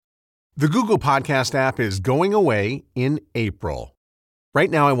The Google Podcast app is going away in April. Right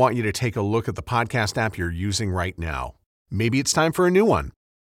now, I want you to take a look at the podcast app you're using right now. Maybe it's time for a new one.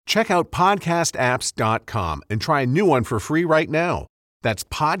 Check out podcastapps.com and try a new one for free right now. That's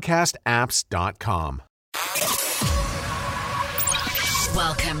podcastapps.com.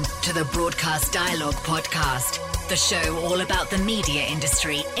 Welcome to the Broadcast Dialogue Podcast, the show all about the media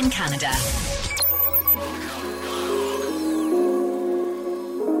industry in Canada.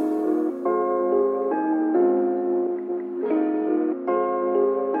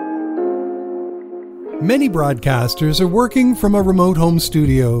 Many broadcasters are working from a remote home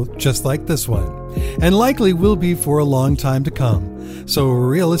studio just like this one, and likely will be for a long time to come. So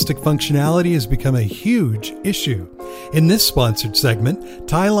realistic functionality has become a huge issue. In this sponsored segment,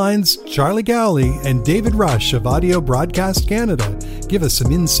 Tieline's Charlie Gawley and David Rush of Audio Broadcast Canada give us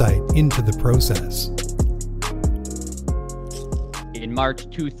some insight into the process. In March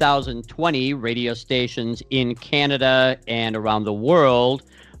 2020, radio stations in Canada and around the world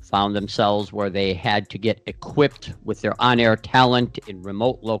found themselves where they had to get equipped with their on-air talent in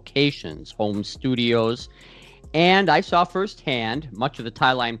remote locations, home studios. And I saw firsthand much of the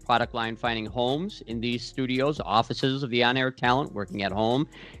Tieline product line finding homes in these studios, offices of the on-air talent working at home.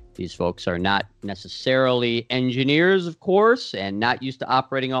 These folks are not necessarily engineers, of course, and not used to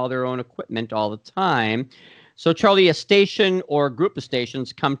operating all their own equipment all the time. So, Charlie, a station or a group of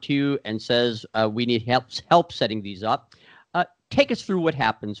stations come to you and says, we need help setting these up. Take us through what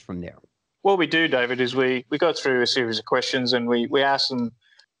happens from there. What we do, David, is we go through a series of questions and we ask them,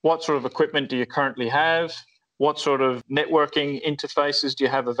 what sort of equipment do you currently have? What sort of networking interfaces do you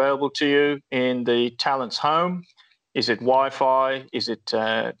have available to you in the talent's home? Is it Wi-Fi? Is it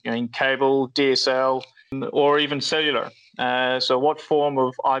in cable, DSL, or even cellular? So what form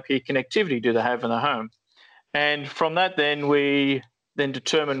of IP connectivity do they have in the home? And from that, then we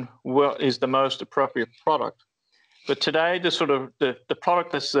determine what is the most appropriate product. But today, the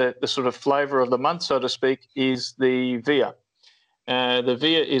product that's the sort of flavor of the month, so to speak, is the VIA. The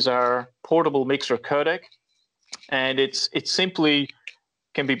VIA is our portable mixer codec, and it simply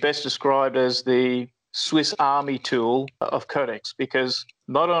can be best described as the Swiss Army tool of codecs, because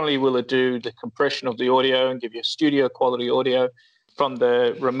not only will it do the compression of the audio and give you studio quality audio from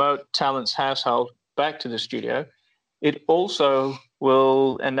the remote talent's household back to the studio, it also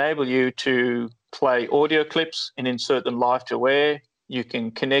will enable you to play audio clips and insert them live to air. You can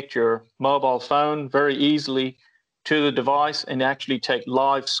connect your mobile phone very easily to the device and actually take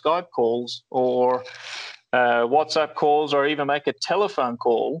live Skype calls or WhatsApp calls, or even make a telephone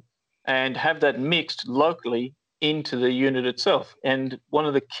call and have that mixed locally into the unit itself. And one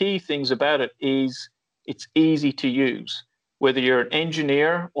of the key things about it is it's easy to use, whether you're an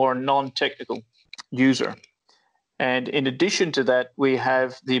engineer or a non-technical user. And in addition to that, we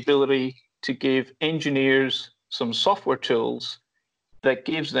have the ability to give engineers some software tools that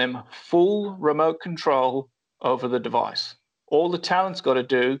gives them full remote control over the device. All the talent's got to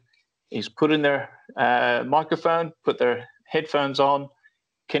do is put in their microphone, put their headphones on,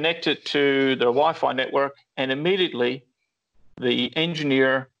 connect it to their Wi-Fi network, and immediately the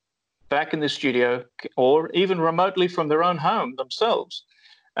engineer back in the studio, or even remotely from their own home themselves,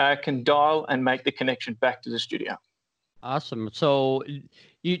 can dial and make the connection back to the studio. Awesome. So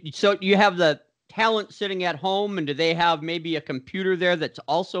you have the talent sitting at home, and do they have maybe a computer there that's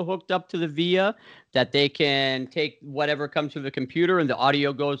also hooked up to the VIA that they can take whatever comes through the computer and the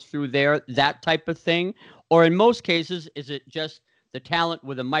audio goes through there, that type of thing? Or in most cases, is it just the talent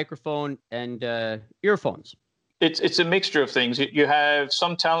with a microphone and earphones? It's a mixture of things. You have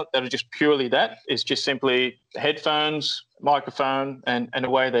some talent that are just purely that. It's just simply headphones, microphone, and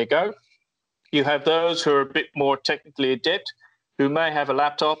away they go. You have those who are a bit more technically adept, who may have a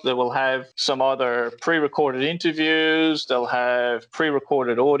laptop that will have some other pre-recorded interviews, they'll have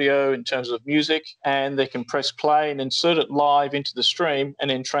pre-recorded audio in terms of music, and they can press play and insert it live into the stream and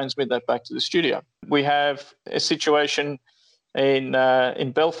then transmit that back to the studio. We have a situation in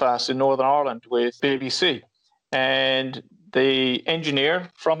Belfast in Northern Ireland with BBC, and the engineer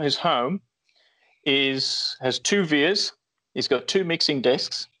from his home has two VIAs, he's got two mixing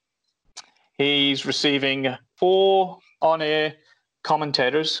desks. He's receiving 4 on-air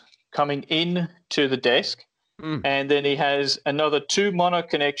commentators coming in to the desk, and then he has another 2 mono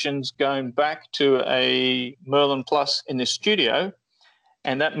connections going back to a Merlin Plus in the studio,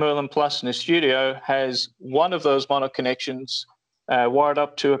 and that Merlin Plus in the studio has one of those mono connections wired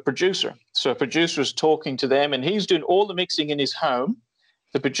up to a producer. So a producer is talking to them, and he's doing all the mixing in his home.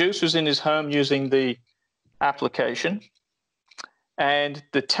 The producer's in his home using the application, and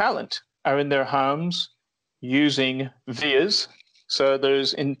the talent are in their homes using VIAs, So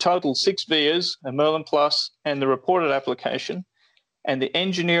there's in total 6 vias, a Merlin Plus, and the reported application. And the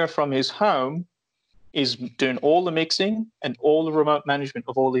engineer from his home is doing all the mixing and all the remote management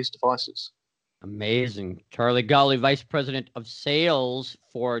of all these devices. Amazing. Charlie Gawley, Vice President of Sales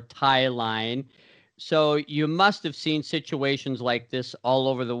for Tieline. So you must have seen situations like this all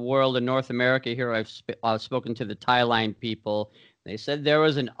over the world. In North America here, I've spoken to the Tieline people. They said there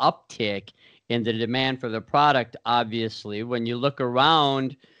was an uptick in the demand for the product, obviously. When you look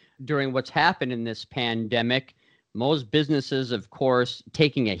around during what's happened in this pandemic, most businesses, of course,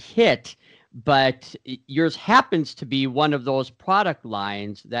 taking a hit, but yours happens to be one of those product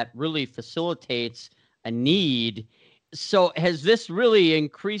lines that really facilitates a need. So has this really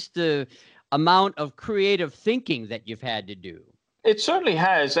increased the amount of creative thinking that you've had to do? It certainly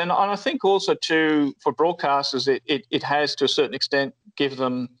has. And I think also for broadcasters, it has to a certain extent give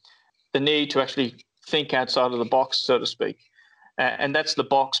them the need to actually think outside of the box, so to speak. And that's the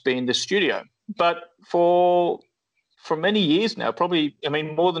box being the studio. But for many years now, probably,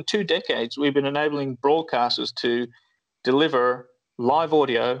 more than 2 decades, we've been enabling broadcasters to deliver live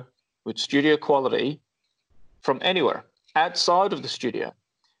audio with studio quality from anywhere outside of the studio.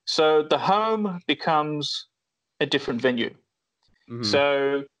 So the home becomes a different venue. Mm-hmm.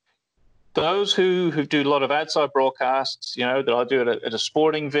 So those who do a lot of outside broadcasts, they'll do it at a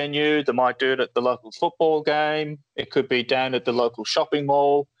sporting venue, they might do it at the local football game, it could be down at the local shopping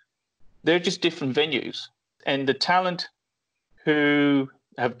mall. They're just different venues. And the talent who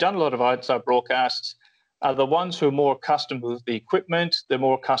have done a lot of outside broadcasts are the ones who are more accustomed with the equipment. They're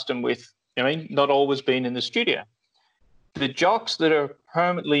more accustomed with, not always being in the studio. The jocks that are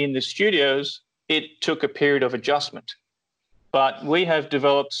permanently in the studios, it took a period of adjustment. But we have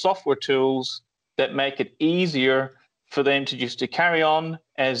developed software tools that make it easier for them to carry on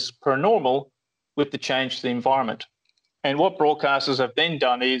as per normal with the change to the environment. And what broadcasters have then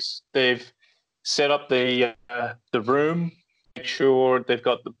done is they've set up the room, make sure they've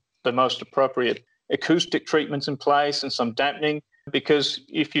got the most appropriate acoustic treatments in place and some dampening, because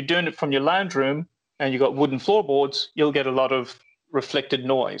if you're doing it from your lounge room and you've got wooden floorboards, you'll get a lot of reflected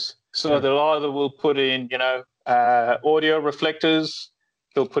noise. So they'll either will put in, audio reflectors,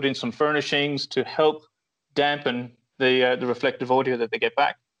 they'll put in some furnishings to help dampen the reflective audio that they get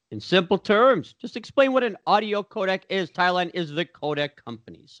back. In simple terms, just explain what an audio codec is. Tieline is the codec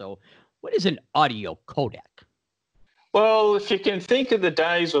company. So what is an audio codec? Well, if you can think of the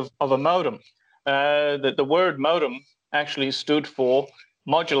days of a modem, the word modem actually stood for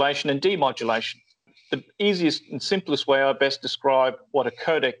modulation and demodulation. The easiest and simplest way I best describe what a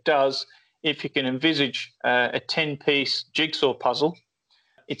codec does, if you can envisage a 10-piece jigsaw puzzle,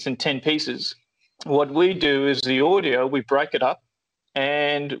 it's in 10 pieces. What we do is the audio, we break it up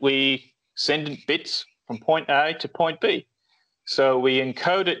and we send in bits from point A to point B. So we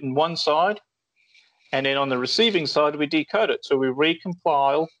encode it in one side, and then on the receiving side, we decode it. So we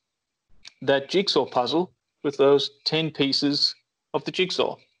recompile that jigsaw puzzle with those 10 pieces of the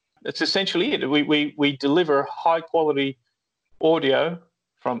jigsaw. That's essentially it. We deliver high-quality audio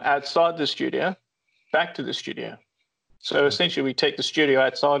from outside the studio back to the studio. So essentially, we take the studio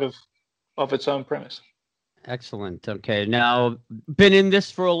outside of its own premise. Excellent. Okay. Now, been in this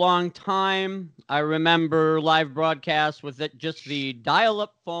for a long time. I remember live broadcasts with just the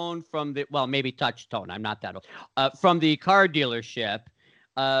dial-up phone from maybe touch tone. I'm not that old. From the car dealership.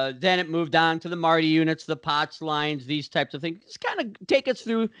 Then it moved on to the Marty units, the POTS lines, these types of things. Just kind of take us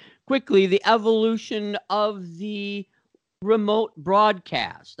through quickly the evolution of the remote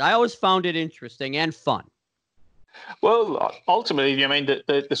broadcast. I always found it interesting and fun. Well, ultimately,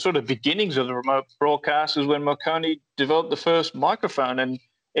 the sort of beginnings of the remote broadcast is when Marconi developed the first microphone, and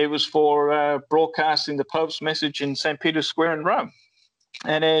it was for broadcasting the Pope's message in St. Peter's Square in Rome.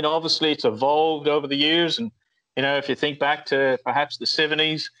 And then obviously it's evolved over the years. And, if you think back to perhaps the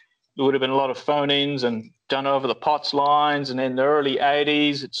 70s, there would have been a lot of phone-ins and done over the POTS lines. And in the early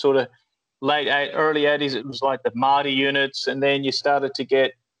 80s, it's sort of early 80s, it was like the Marty units. And then you started to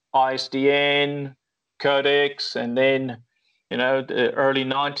get ISDN codecs, and then the early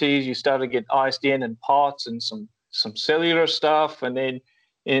 90s you started to get ISDN and POTS and some cellular stuff, and then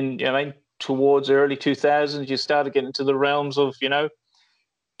towards the early 2000s you started getting into the realms of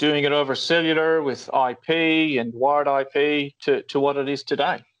doing it over cellular with IP and wired IP to what it is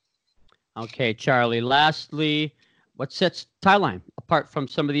today. Okay, Charlie, lastly, what sets Tieline apart from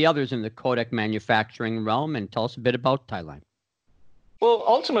some of the others in the codec manufacturing realm, and tell us a bit about Tieline. Well,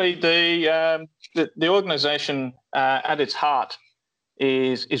 ultimately, the organization at its heart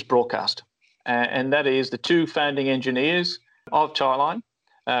is broadcast. And that is the two founding engineers of Tieline.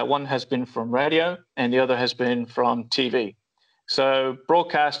 One has been from radio and the other has been from TV. So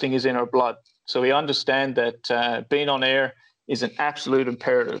broadcasting is in our blood. So we understand that being on air is an absolute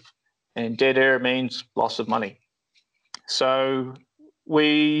imperative, and dead air means loss of money. So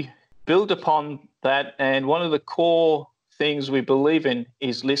we build upon that, and one of the core things we believe in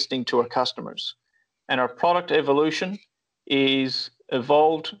is listening to our customers. And our product evolution is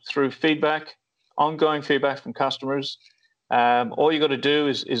evolved through feedback, ongoing feedback from customers. All you got to do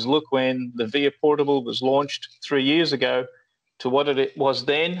is look when the VIA Portable was launched 3 years ago to what it was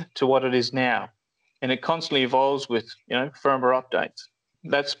then to what it is now. And it constantly evolves with, firmware updates.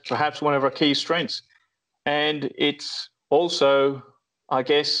 That's perhaps one of our key strengths. And it's also, I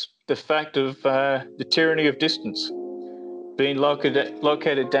guess, the fact of the tyranny of distance. Being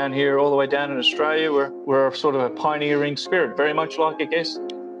located down here, all the way down in Australia, we're sort of a pioneering spirit, very much like, I guess,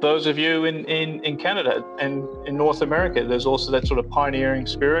 those of you in Canada and in North America. There's also that sort of pioneering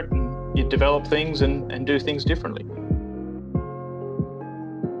spirit, and you develop things and do things differently.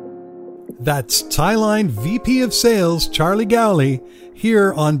 That's Tieline VP of Sales Charlie Gawley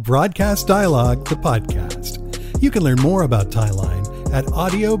here on Broadcast Dialogue, the podcast. You can learn more about Tieline at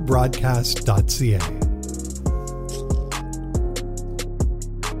audiobroadcast.ca.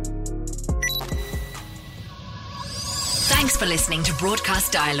 Thanks for listening to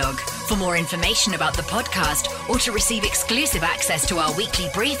Broadcast Dialogue. For more information about the podcast or to receive exclusive access to our weekly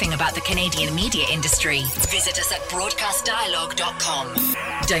briefing about the Canadian media industry, visit us at broadcastdialogue.com.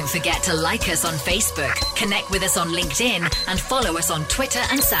 Don't forget to like us on Facebook, connect with us on LinkedIn, and follow us on Twitter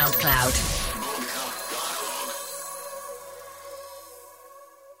and SoundCloud.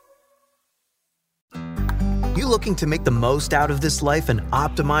 You looking to make the most out of this life and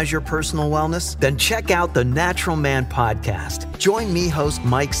optimize your personal wellness? Then check out the Natural Man Podcast. Join me, host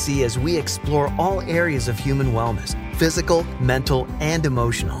Mike C., as we explore all areas of human wellness, physical, mental, and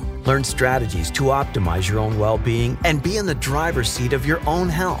emotional. Learn strategies to optimize your own well-being and be in the driver's seat of your own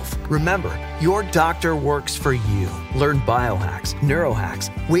health. Remember, your doctor works for you. Learn biohacks,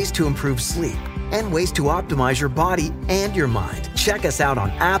 neurohacks, ways to improve sleep, and ways to optimize your body and your mind. Check us out on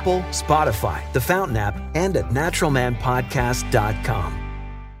Apple, Spotify, the Fountain app, and at naturalmanpodcast.com.